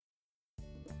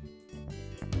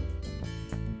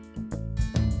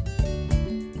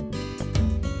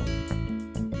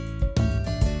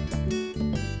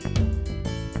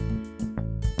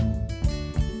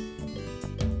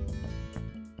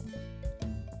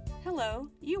Hello,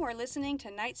 you are listening to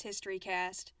Knight's History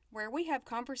Cast, where we have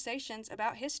conversations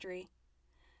about history.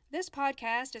 This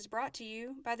podcast is brought to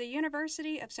you by the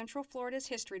University of Central Florida's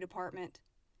History Department.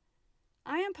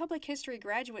 I am public history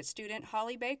graduate student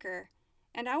Pauley Baker,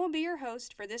 and I will be your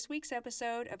host for this week's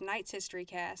episode of Knight's History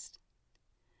Cast.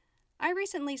 I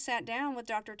recently sat down with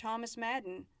Dr. Thomas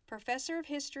Madden, professor of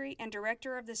history and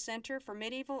director of the Center for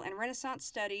Medieval and Renaissance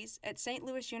Studies at St.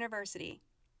 Louis University.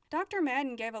 Dr.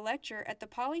 Madden gave a lecture at the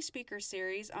Pauley Speaker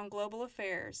Series on global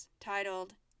affairs,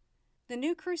 titled, "The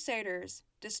New Crusaders,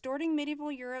 Distorting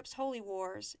Medieval Europe's Holy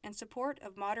Wars in Support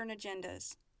of Modern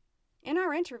Agendas." In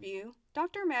our interview,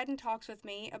 Dr. Madden talks with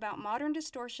me about modern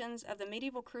distortions of the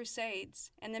Medieval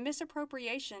Crusades and the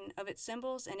misappropriation of its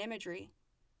symbols and imagery.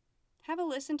 Have a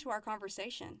listen to our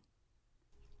conversation.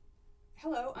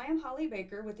 Hello, I am Pauley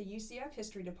Baker with the UCF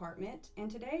History Department, and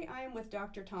today I am with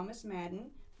Dr. Thomas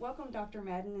Madden. Welcome, Dr.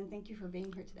 Madden, and thank you for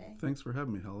being here today. Thanks for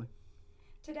having me, Holly.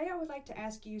 Today I would like to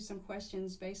ask you some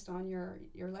questions based on your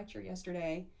lecture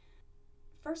yesterday.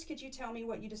 First, could you tell me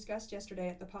what you discussed yesterday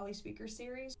at the Pauley Speaker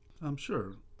Series?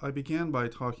 Sure. I began by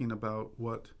talking about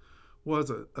what was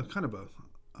a kind of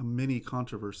a mini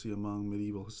controversy among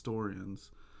medieval historians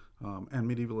and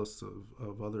medievalists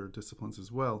of other disciplines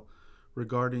as well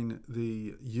regarding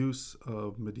the use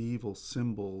of medieval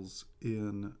symbols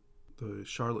in the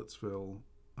Charlottesville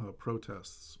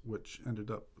protests, which ended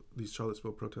up these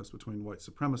Charlottesville protests between white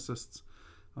supremacists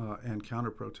and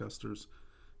counter-protesters,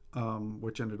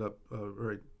 which ended up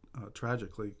very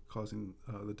tragically causing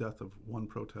the death of one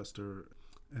protester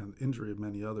and injury of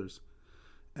many others.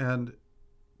 And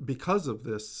because of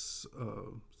this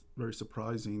very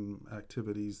surprising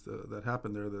activities that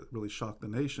happened there that really shocked the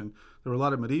nation, there were a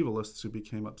lot of medievalists who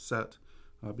became upset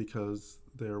because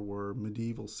there were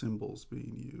medieval symbols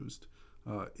being used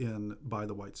by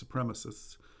the white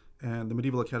supremacists. And the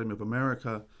Medieval Academy of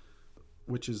America,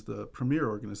 which is the premier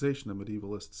organization of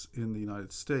medievalists in the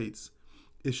United States,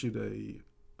 issued a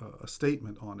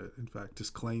statement on it, in fact,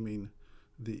 disclaiming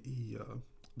the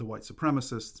white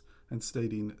supremacists and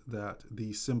stating that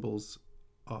these symbols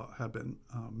have been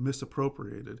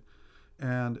misappropriated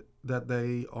and that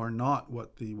they are not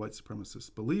what the white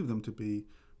supremacists believe them to be,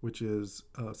 which is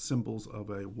symbols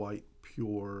of a white,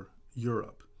 pure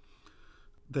Europe.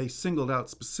 They singled out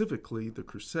specifically the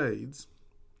Crusades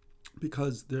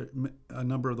because a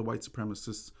number of the white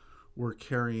supremacists were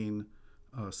carrying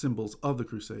symbols of the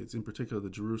Crusades, in particular the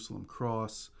Jerusalem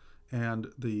cross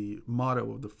and the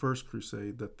motto of the First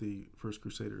Crusade that the First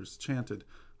Crusaders chanted,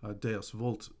 Deus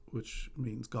Vult, which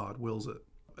means God wills it.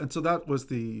 And so that was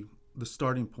the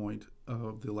starting point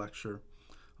of the lecture.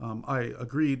 I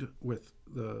agreed with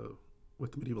the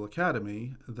Medieval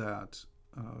Academy that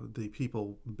the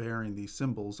people bearing these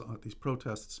symbols at these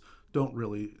protests don't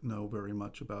really know very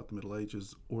much about the Middle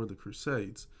Ages or the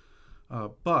Crusades.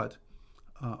 But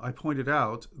I pointed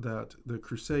out that the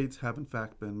Crusades have in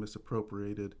fact been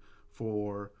misappropriated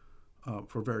for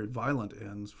very violent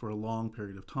ends for a long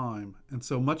period of time. And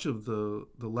so much of the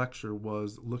lecture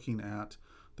was looking at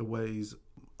the ways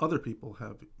other people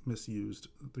have misused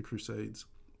the Crusades.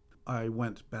 I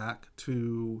went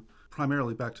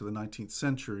primarily back to the 19th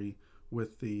century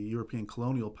with the European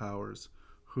colonial powers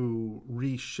who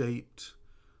reshaped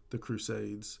the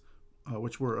Crusades,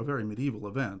 which were a very medieval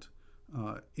event,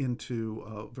 into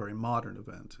a very modern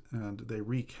event. And they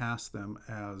recast them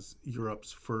as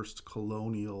Europe's first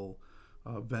colonial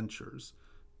ventures.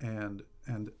 And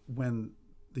when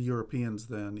the Europeans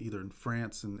then, either in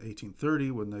France in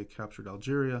 1830 when they captured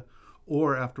Algeria,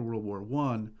 or after World War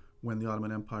I when the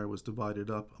Ottoman Empire was divided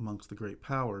up amongst the great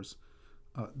powers,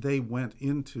 they went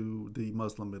into the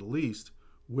Muslim Middle East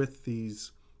with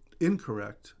these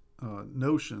incorrect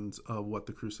notions of what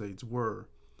the Crusades were,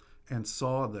 and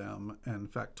saw them, and in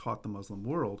fact taught the Muslim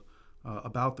world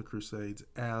about the Crusades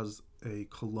as a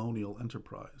colonial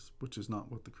enterprise, which is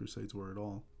not what the Crusades were at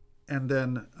all. And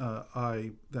then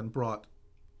I brought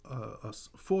us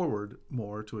forward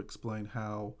more to explain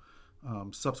how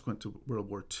subsequent to World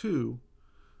War II,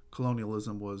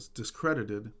 colonialism was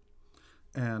discredited,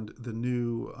 and the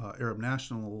new Arab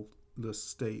nationalist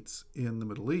states in the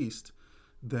Middle East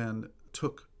then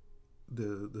took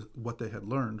what they had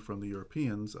learned from the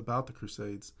Europeans about the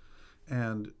Crusades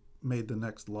and made the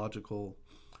next logical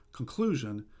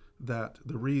conclusion that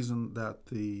the reason that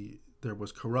there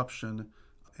was corruption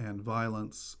and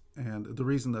violence, and the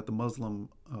reason that the Muslim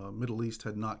Middle East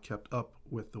had not kept up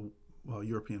with the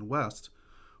European West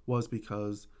was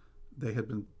because they had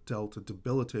been dealt a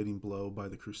debilitating blow by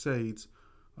the Crusades,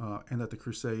 and that the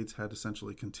Crusades had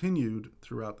essentially continued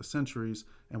throughout the centuries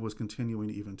and was continuing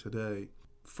even today.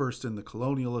 First in the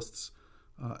colonialists'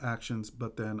 actions,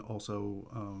 but then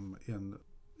also in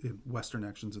Western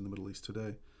actions in the Middle East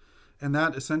today. And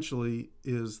that essentially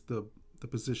is the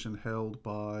position held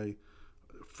by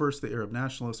first the Arab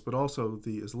nationalists, but also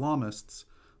the Islamists,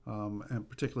 and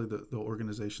particularly the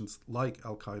organizations like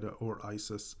Al-Qaeda or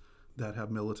ISIS that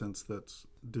have militants that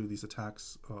do these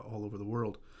attacks all over the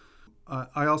world.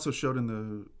 I also showed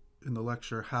in the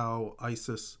lecture how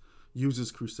ISIS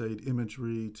uses crusade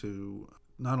imagery to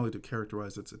not only to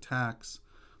characterize its attacks,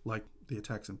 like the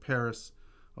attacks in Paris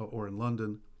or in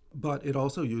London, but it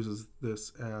also uses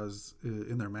this as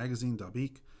in their magazine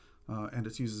Dabiq, and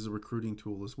it's used as a recruiting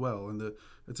tool as well. And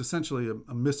it's essentially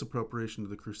a misappropriation of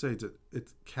the Crusades.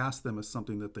 It cast them as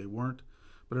something that they weren't,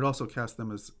 but it also cast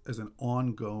them as an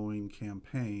ongoing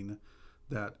campaign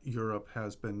that Europe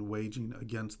has been waging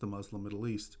against the Muslim Middle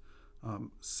East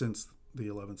since the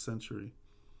 11th century.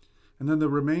 And then the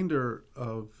remainder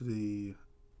of the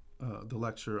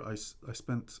lecture, I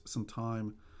spent some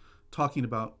time talking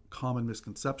about common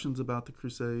misconceptions about the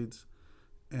Crusades,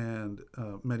 and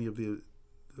many of the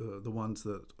ones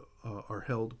that are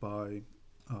held by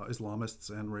Islamists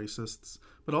and racists,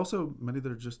 but also many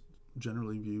that are just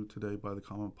generally viewed today by the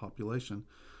common population.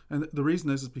 And the reason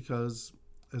is because,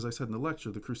 as I said in the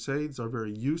lecture, the Crusades are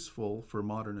very useful for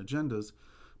modern agendas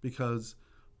because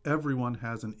everyone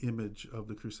has an image of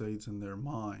the Crusades in their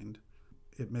mind.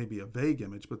 It may be a vague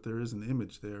image, but there is an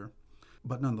image there.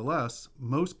 But nonetheless,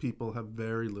 most people have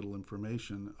very little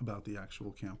information about the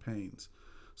actual campaigns.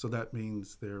 So that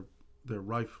means they're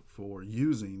rife for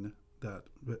using that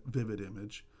vivid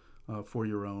image for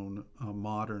your own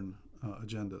modern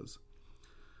agendas.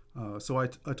 So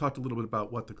I talked a little bit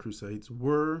about what the Crusades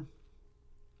were,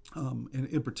 and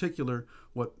in particular,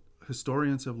 what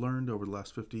historians have learned over the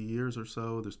last 50 years or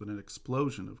so. There's been an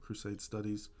explosion of Crusade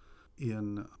studies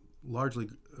in largely,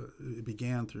 it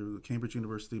began through Cambridge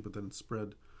University, but then it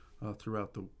spread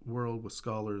throughout the world with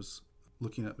scholars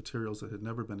looking at materials that had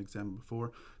never been examined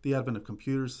before. The advent of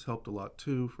computers helped a lot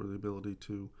too for the ability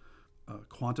to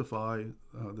quantify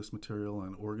this material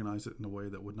and organize it in a way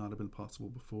that would not have been possible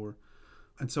before.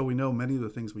 And so we know many of the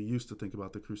things we used to think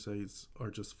about the Crusades are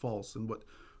just false. And what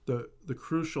the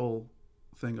crucial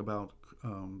thing about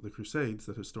the Crusades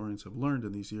that historians have learned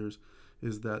in these years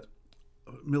is that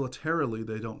militarily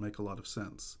they don't make a lot of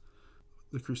sense.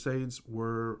 The Crusades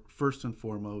were first and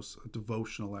foremost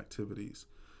devotional activities.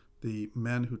 The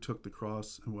men who took the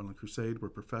cross and went on the crusade were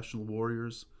professional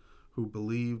warriors who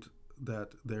believed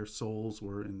that their souls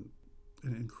were in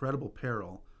incredible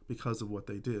peril because of what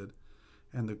they did.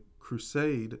 And the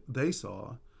crusade they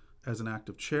saw as an act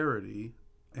of charity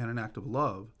and an act of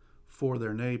love for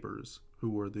their neighbors,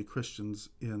 who were the Christians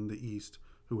in the East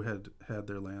who had had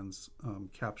their lands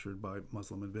captured by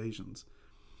Muslim invasions.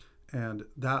 And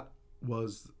that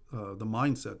was the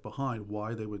mindset behind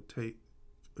why they would take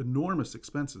enormous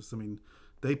expenses. I mean,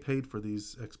 they paid for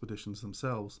these expeditions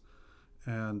themselves,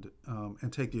 and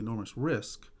take the enormous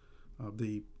risk.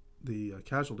 The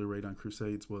casualty rate on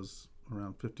crusades was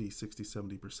around 50, 60,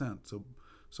 70%.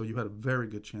 So you had a very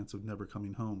good chance of never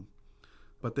coming home.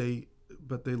 But they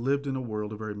lived in a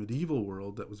world, a very medieval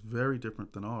world, that was very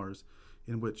different than ours,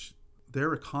 in which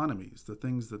their economies, the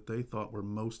things that they thought were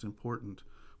most important,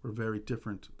 were very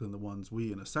different than the ones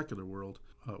we in a secular world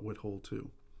would hold to.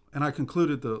 And I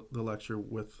concluded the lecture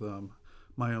with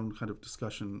my own kind of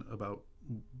discussion about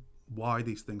why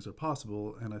these things are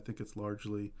possible, and I think it's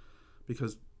largely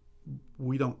because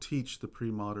we don't teach the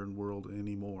pre-modern world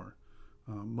anymore.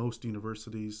 Most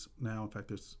universities now, in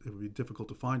fact, it would be difficult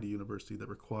to find a university that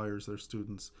requires their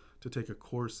students to take a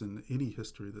course in any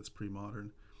history that's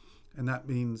pre-modern. And that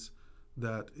means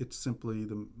that it's simply,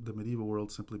 the medieval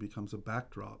world simply becomes a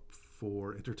backdrop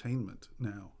for entertainment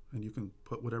now. And you can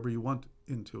put whatever you want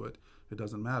into it. It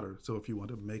doesn't matter. So if you want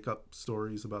to make up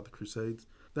stories about the Crusades,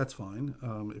 that's fine.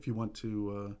 If you want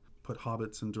to put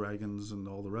hobbits and dragons and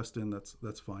all the rest in,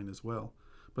 that's fine as well.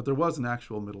 But there was an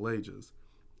actual Middle Ages,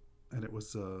 and it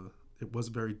was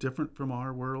very different from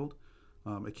our world.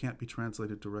 It can't be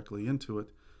translated directly into it.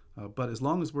 But as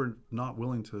long as we're not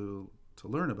willing to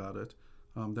learn about it,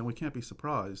 then we can't be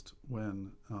surprised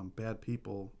when bad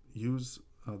people use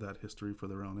that history for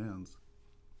their own ends.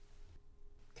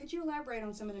 Could you elaborate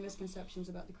on some of the misconceptions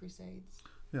about the Crusades?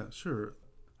 Yeah, sure.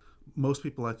 Most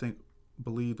people, I think,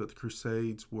 believe that the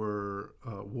Crusades were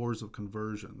wars of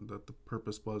conversion, that the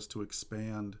purpose was to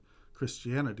expand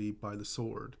Christianity by the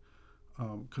sword.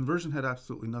 Conversion had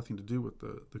absolutely nothing to do with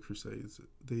the Crusades.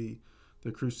 The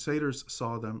Crusaders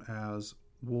saw them as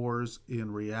wars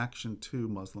in reaction to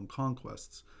Muslim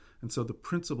conquests. And so the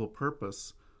principal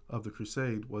purpose of the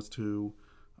Crusade was to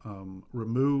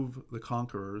remove the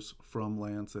conquerors from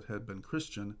lands that had been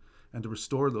Christian and to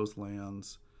restore those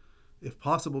lands, if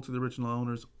possible, to the original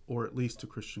owners or at least to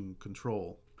Christian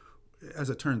control.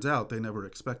 As it turns out, they never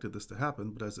expected this to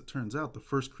happen, but as it turns out, the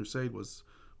First Crusade was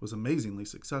amazingly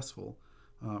successful.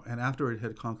 And after it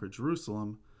had conquered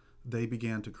Jerusalem, they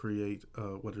began to create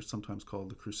what are sometimes called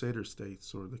the Crusader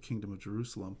states or the Kingdom of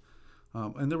Jerusalem.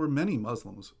 And there were many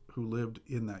Muslims who lived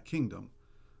in that kingdom.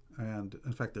 And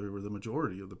in fact, they were the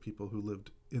majority of the people who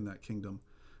lived in that kingdom.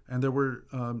 And there were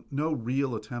no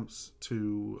real attempts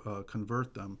to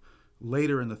convert them.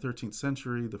 Later in the 13th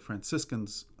century, the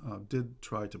Franciscans did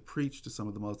try to preach to some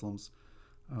of the Muslims,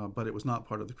 but it was not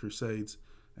part of the Crusades,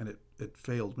 and it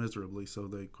failed miserably, so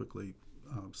they quickly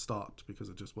stopped because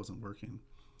it just wasn't working.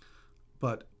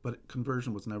 But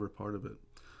conversion was never part of it.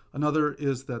 Another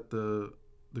is that the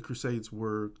Crusades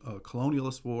were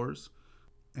colonialist wars,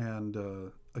 and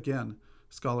again,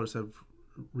 scholars have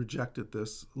rejected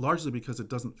this largely because it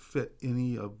doesn't fit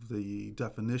any of the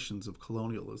definitions of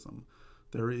colonialism.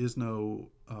 There is no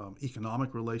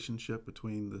economic relationship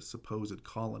between the supposed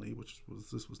colony,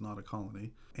 this was not a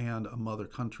colony, and a mother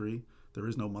country. There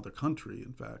is no mother country,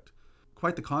 in fact.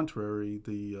 Quite the contrary,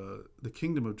 the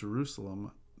Kingdom of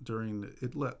Jerusalem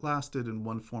lasted in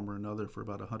one form or another for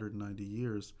about 190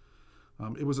 years.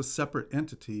 It was a separate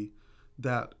entity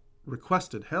that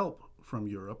requested help from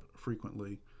Europe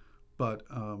frequently, but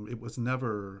it was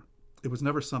never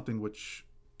something which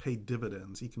paid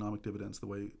dividends, economic dividends, the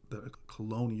way that a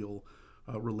colonial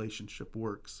relationship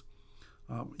works.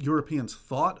 Europeans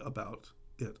thought about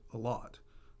it a lot.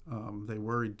 They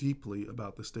worried deeply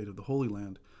about the state of the Holy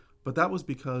Land, but that was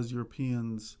because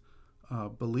Europeans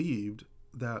believed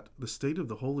that the state of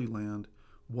the Holy Land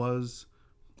was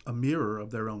a mirror of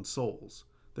their own souls,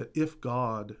 that if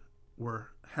God were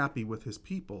happy with his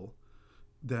people,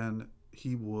 then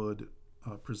he would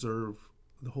preserve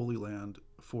the Holy Land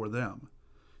for them.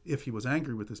 If he was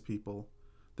angry with his people,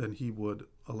 then he would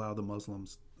allow the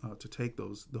Muslims to take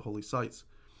the holy sites.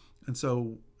 And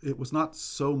so it was not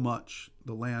so much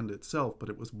the land itself, but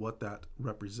it was what that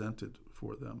represented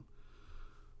for them.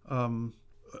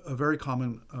 A very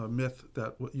common myth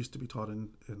that what used to be taught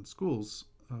in schools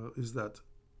is that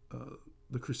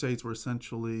the Crusades were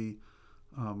essentially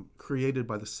created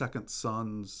by the second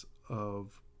sons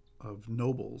of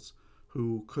nobles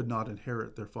who could not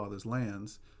inherit their father's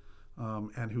lands,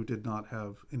 and who did not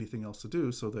have anything else to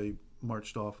do, so they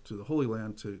marched off to the Holy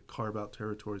Land to carve out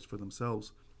territories for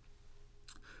themselves.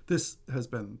 This has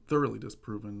been thoroughly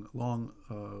disproven long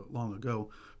ago.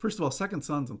 First of all, second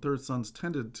sons and third sons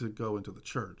tended to go into the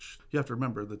church. You have to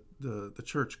remember that the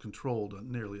church controlled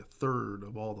nearly a third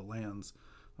of all the lands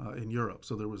in Europe,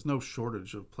 so there was no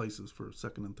shortage of places for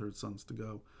second and third sons to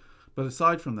go. But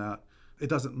aside from that, it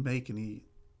doesn't make any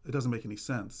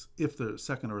sense. If the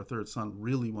second or a third son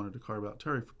really wanted to carve out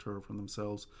territory for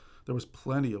themselves, there was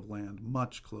plenty of land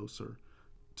much closer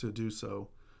to do so.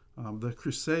 The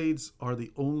Crusades are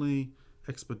the only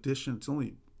expedition, it's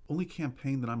the only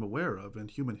campaign that I'm aware of in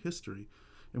human history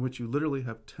in which you literally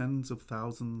have tens of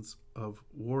thousands of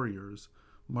warriors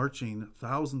marching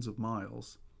thousands of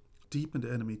miles deep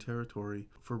into enemy territory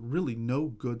for really no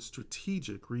good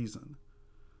strategic reason.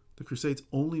 The Crusades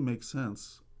only make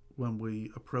sense when we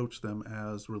approach them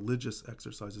as religious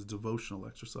exercises, devotional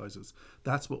exercises.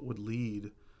 That's what would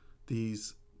lead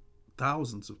these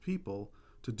thousands of people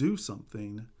to do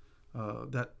something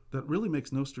that really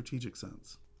makes no strategic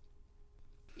sense.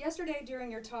 Yesterday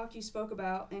during your talk you spoke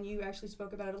about, and you actually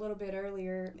spoke about it a little bit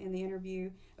earlier in the interview,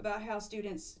 about how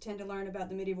students tend to learn about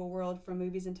the medieval world from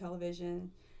movies and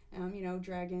television,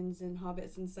 dragons and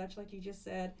hobbits and such, like you just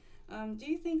said. Do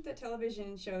you think that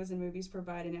television shows and movies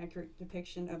provide an accurate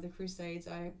depiction of the Crusades?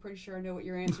 I'm pretty sure I know what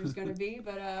your answer is going to be,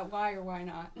 but why or why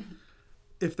not?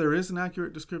 If there is an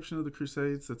accurate description of the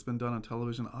Crusades that's been done on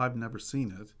television, I've never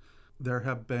seen it. There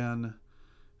have been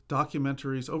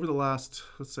documentaries over the last,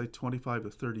 let's say, 25 to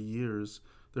 30 years.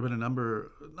 There have been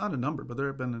there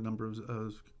have been a number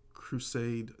of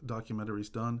Crusade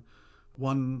documentaries done.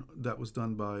 One that was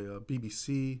done by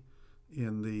BBC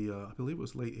in the, I believe it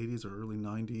was late 80s or early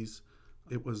 90s.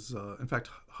 It was, in fact,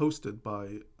 hosted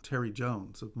by Terry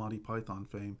Jones of Monty Python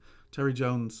fame. Terry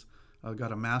Jones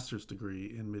got a master's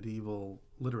degree in medieval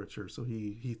literature, so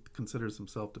he considers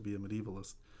himself to be a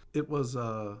medievalist. It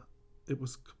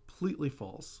was completely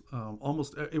false.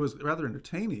 It was rather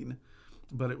entertaining,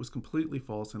 but it was completely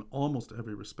false in almost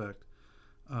every respect.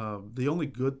 The only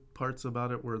good parts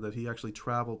about it were that he actually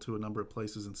traveled to a number of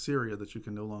places in Syria that you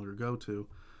can no longer go to.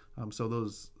 So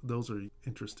those are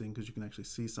interesting because you can actually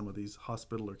see some of these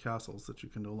hospitaller castles that you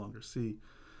can no longer see.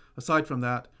 Aside from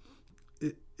that,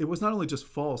 it was not only just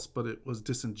false, but it was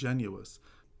disingenuous.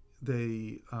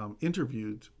 They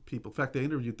interviewed people. In fact, they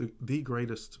interviewed the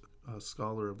greatest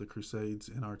scholar of the Crusades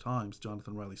in our times,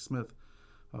 Jonathan Riley Smith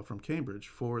from Cambridge,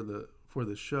 for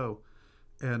this show.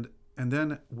 And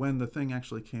then when the thing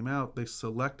actually came out, they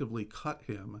selectively cut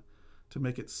him to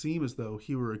make it seem as though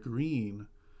he were agreeing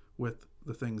with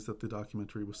the things that the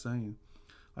documentary was saying.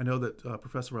 I know that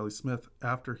Professor Riley Smith,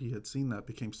 after he had seen that,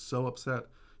 became so upset,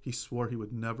 he swore he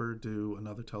would never do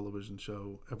another television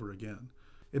show ever again.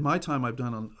 In my time, I've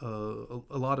done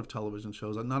a lot of television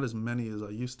shows, not as many as I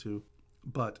used to,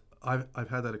 but I've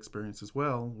had that experience as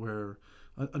well, where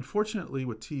unfortunately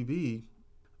with TV,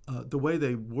 the way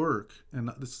they work, and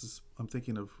I'm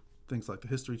thinking of things like the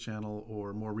History Channel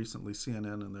or more recently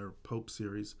CNN and their Pope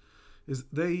series, is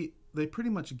they pretty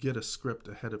much get a script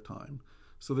ahead of time.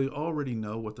 So they already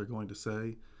know what they're going to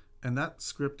say, and that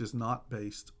script is not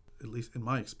based, at least in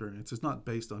my experience, is not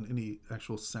based on any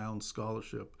actual sound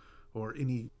scholarship or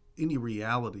any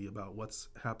reality about what's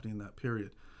happening in that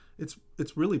period.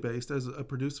 It's really based, as a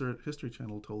producer at History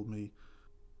Channel told me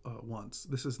once,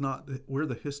 we're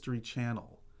the History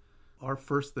Channel. Our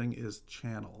first thing is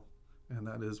channel, and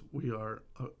that is we are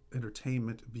an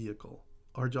entertainment vehicle.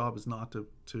 Our job is not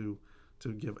to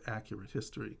give accurate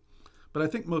history. But I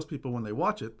think most people, when they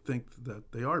watch it, think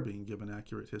that they are being given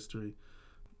accurate history.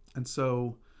 And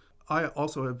so I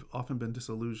also have often been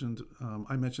disillusioned.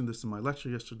 I mentioned this in my lecture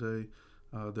yesterday.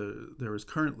 There is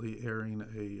currently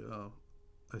airing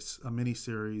a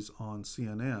mini-series on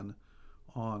CNN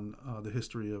on the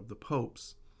history of the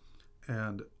popes.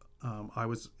 And I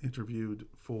was interviewed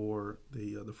for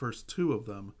the first two of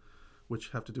them, which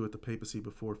have to do with the papacy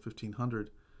before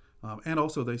 1500. And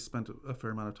also they spent a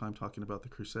fair amount of time talking about the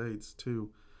Crusades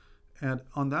too. And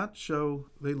on that show,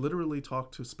 they literally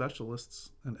talked to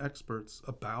specialists and experts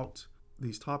about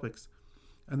these topics.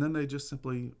 And then they just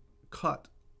simply cut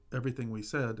everything we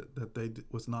said that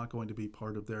was not going to be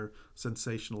part of their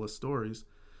sensationalist stories.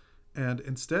 And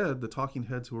instead, the talking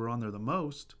heads who are on there the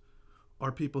most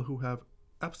are people who have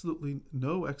absolutely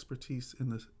no expertise in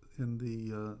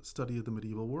the study of the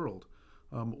medieval world.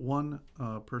 One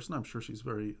person, I'm sure she's a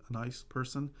very nice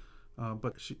person,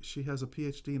 but she has a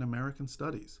PhD in American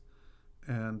studies,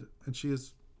 and she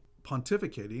is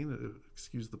pontificating,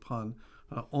 excuse the pun,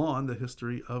 on the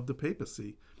history of the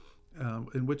papacy,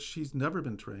 in which she's never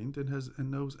been trained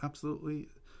and knows absolutely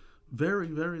very,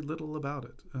 very little about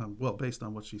it. Well, based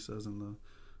on what she says in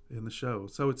the show.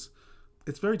 So it's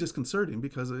very disconcerting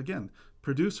because, again,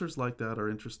 producers like that are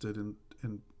interested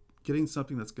in getting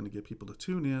something that's going to get people to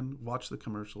tune in, watch the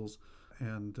commercials,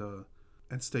 and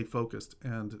stay focused.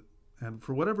 And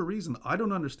for whatever reason, I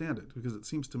don't understand it, because it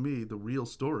seems to me the real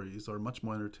stories are much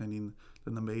more entertaining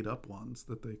than the made-up ones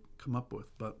that they come up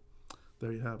with. But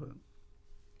there you have it.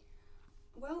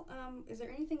 Well, is there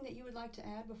anything that you would like to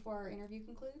add before our interview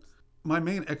concludes? My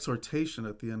main exhortation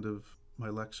at the end of my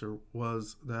lecture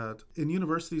was that in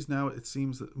universities now, it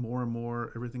seems that more and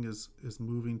more everything is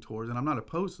moving towards, and I'm not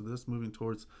opposed to this, moving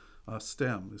towards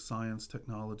STEM, science,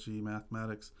 technology,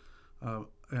 mathematics,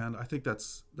 and I think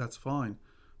that's fine.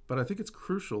 But I think it's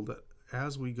crucial that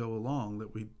as we go along,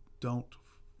 that we don't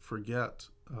forget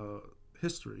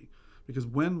history, because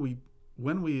when we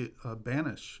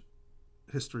banish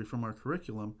history from our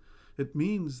curriculum, it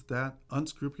means that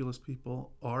unscrupulous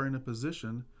people are in a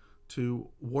position to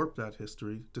warp that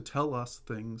history, to tell us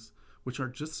things which are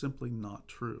just simply not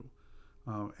true.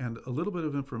 And a little bit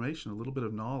of information, a little bit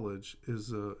of knowledge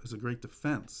is a great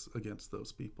defense against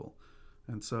those people.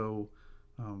 And so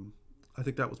I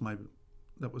think that was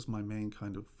my main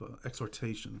kind of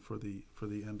exhortation for the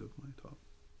end of my talk.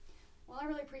 Well, I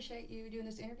really appreciate you doing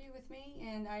this interview with me,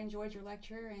 and I enjoyed your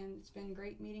lecture, and it's been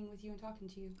great meeting with you and talking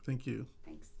to you. Thank you.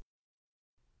 Thanks.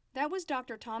 That was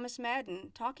Dr. Thomas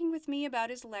Madden talking with me about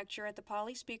his lecture at the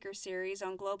Pauley Speaker Series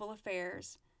on Global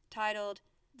Affairs, titled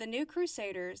The New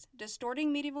Crusaders,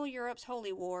 Distorting Medieval Europe's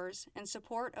Holy Wars in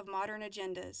Support of Modern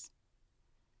Agendas.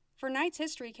 For Knight's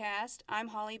History Cast, I'm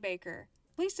Holly Baker.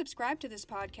 Please subscribe to this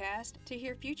podcast to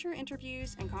hear future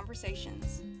interviews and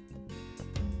conversations.